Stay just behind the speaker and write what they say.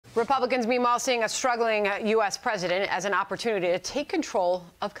Republicans, meanwhile, seeing a struggling U.S. president as an opportunity to take control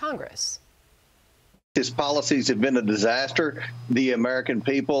of Congress. His policies have been a disaster. The American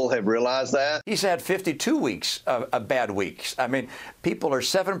people have realized that. He's had 52 weeks of bad weeks. I mean, people are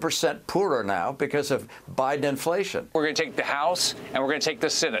 7% poorer now because of Biden inflation. We're going to take the House and we're going to take the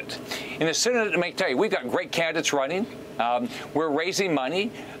Senate. In the Senate, let me tell you, we've got great candidates running. We're raising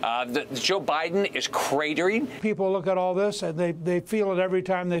money. Joe Biden is cratering. People look at all this and they feel it every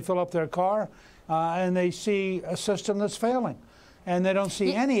time they fill up their car, and they see a system that's failing. And they don't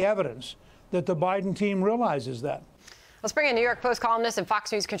see any evidence that the Biden team realizes that. Let's bring in New York Post columnist and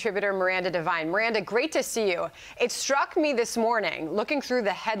Fox News contributor Miranda Devine. Miranda, great to see you. It struck me this morning, looking through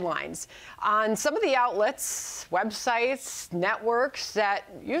the headlines, on some of the outlets, websites, networks that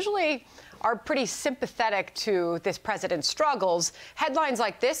usually are pretty sympathetic to this president's struggles. Headlines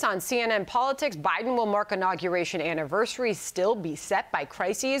like this on CNN Politics: Biden will mark inauguration anniversary still beset by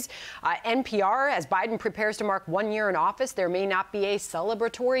crises. NPR, as Biden prepares to mark 1 year in office, there may not be a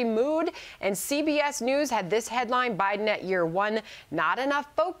celebratory mood. And CBS News had this headline: Biden at year one, not enough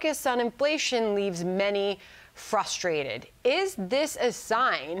focus on inflation leaves many frustrated. Is this a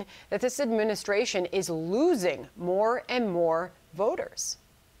sign that this administration is losing more and more voters?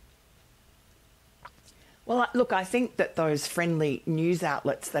 Well, look, I think that those friendly news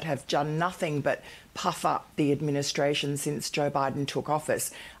outlets that have done nothing but puff up the administration since Joe Biden took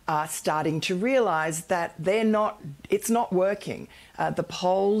office are starting to realise that it's not working. The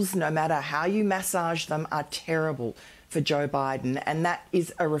polls, no matter how you massage them, are terrible for Joe Biden, and that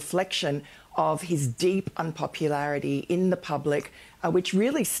is a reflection of his deep unpopularity in the public, which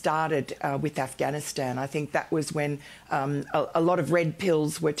really started with Afghanistan. I think that was when a lot of red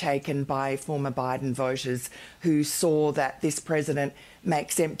pills were taken by former Biden voters who saw that this president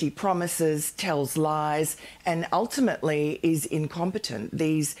makes empty promises, tells lies, and ultimately is incompetent.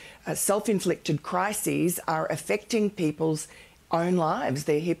 These self-inflicted crises are affecting people's own lives,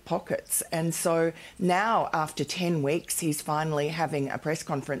 their hip pockets. And so now, after 10 weeks, he's finally having a press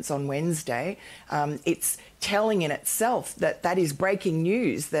conference on Wednesday. It's telling in itself that that is breaking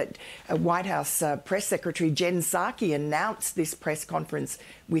news, that White House Press Secretary Jen Psaki announced this press conference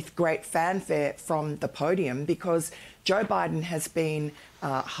with great fanfare from the podium, because Joe Biden has been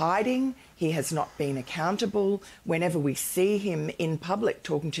hiding. He has not been accountable. Whenever we see him in public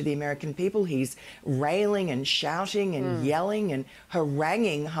talking to the American people, he's railing and shouting and yelling and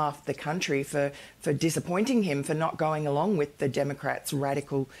haranguing half the country for disappointing him, for not going along with the Democrats'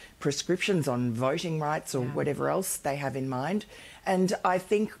 radical prescriptions on voting rights or whatever else they have in mind. And I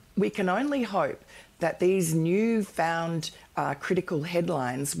think we can only hope that these newfound critical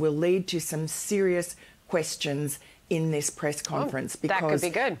headlines will lead to some serious questions in this press conference, because that could be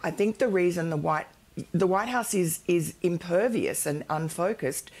good. I think the reason the White House is impervious and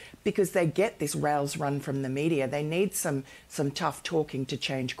unfocused because they get this rails run from the media. They need some tough talking to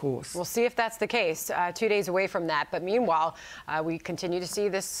change course. We'll see if that's the case. 2 days away from that. But meanwhile, we continue to see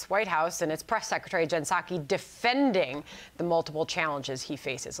this White House and its press secretary, Jen Psaki, defending the multiple challenges he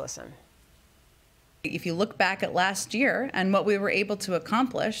faces. Listen. If you look back at last year and what we were able to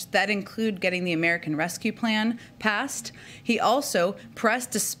accomplish, that include getting the American Rescue Plan passed. He also pressed,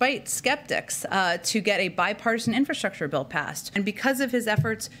 despite skeptics, to get a bipartisan infrastructure bill passed. And because of his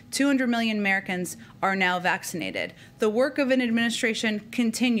efforts, 200 million Americans are now vaccinated. The work of an administration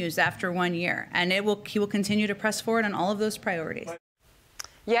continues after 1 year, and he will continue to press forward on all of those priorities.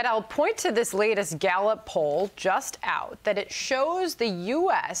 Yet I'll point to this latest Gallup poll just out that it shows the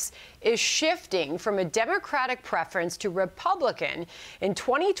U.S. is shifting from a Democratic preference to Republican in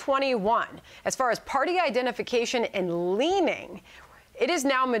 2021. As far as party identification and leaning, it is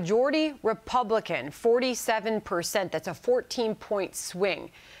now majority Republican, 47%. That's a 14-point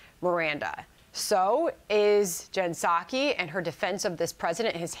swing, Miranda. So is Jen Psaki and her defense of this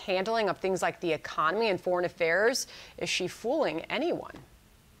president, his handling of things like the economy and foreign affairs, is she fooling anyone?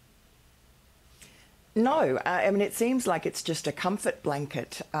 No, I mean, it seems like it's just a comfort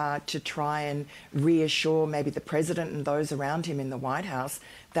blanket to try and reassure maybe the president and those around him in the White House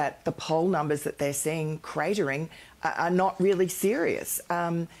that the poll numbers that they're seeing cratering are not really serious.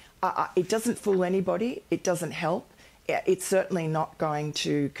 It doesn't fool anybody. It doesn't help. It's certainly not going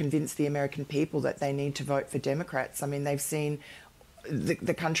to convince the American people that they need to vote for Democrats. I mean, they've seen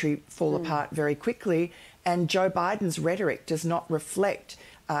the country fall apart very quickly, and Joe Biden's rhetoric does not reflect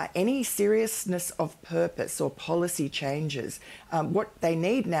any seriousness of purpose or policy changes. What they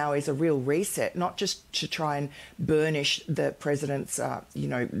need now is a real reset, not just to try and burnish the president's,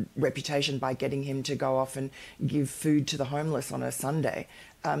 reputation by getting him to go off and give food to the homeless on a Sunday.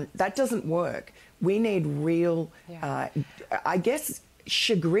 That doesn't work. We need real, I guess,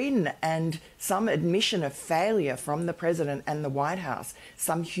 chagrin and some admission of failure from the president and the White House,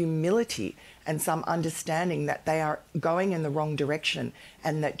 some humility and some understanding that they are going in the wrong direction,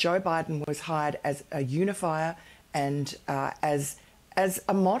 and that Joe Biden was hired as a unifier and as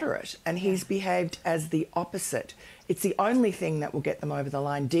a moderate, and he's behaved as the opposite. It's the only thing that will get them over the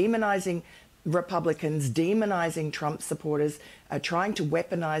line. Demonizing Republicans, demonizing Trump supporters, trying to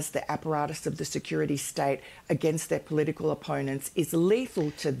weaponize the apparatus of the security state against their political opponents is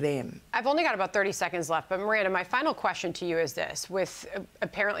lethal to them. I've only got about 30 seconds left, but Miranda, my final question to you is this. With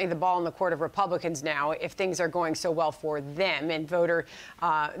apparently the ball in the court of Republicans now, if things are going so well for them and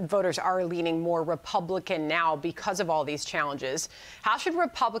voters are leaning more Republican now because of all these challenges, how should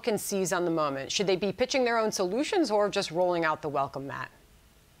Republicans seize on the moment? Should they be pitching their own solutions or just rolling out the welcome mat?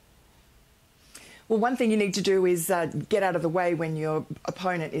 Well, one thing you need to do is get out of the way when your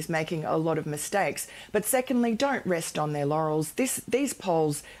opponent is making a lot of mistakes. But secondly, don't rest on their laurels. These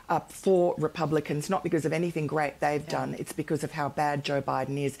polls are for Republicans, not because of anything great they've done. It's because of how bad Joe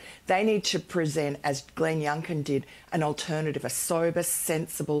Biden is. They need to present, as Glenn Youngkin did, an alternative, a sober,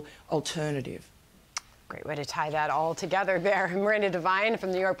 sensible alternative. Great way to tie that all together there. Miranda Devine from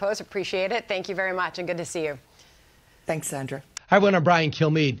the New York Post, appreciate it. Thank you very much and good to see you. Thanks, Sandra. Hi, everyone. I'm Brian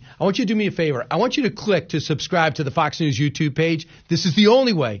Kilmeade. I want you to do me a favor. I want you to click to subscribe to the Fox News YouTube page. This is the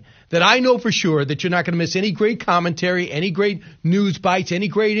only way that I know for sure that you're not going to miss any great commentary, any great news bites, any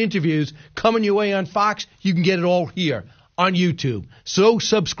great interviews coming your way on Fox. You can get it all here on YouTube. So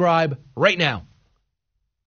subscribe right now.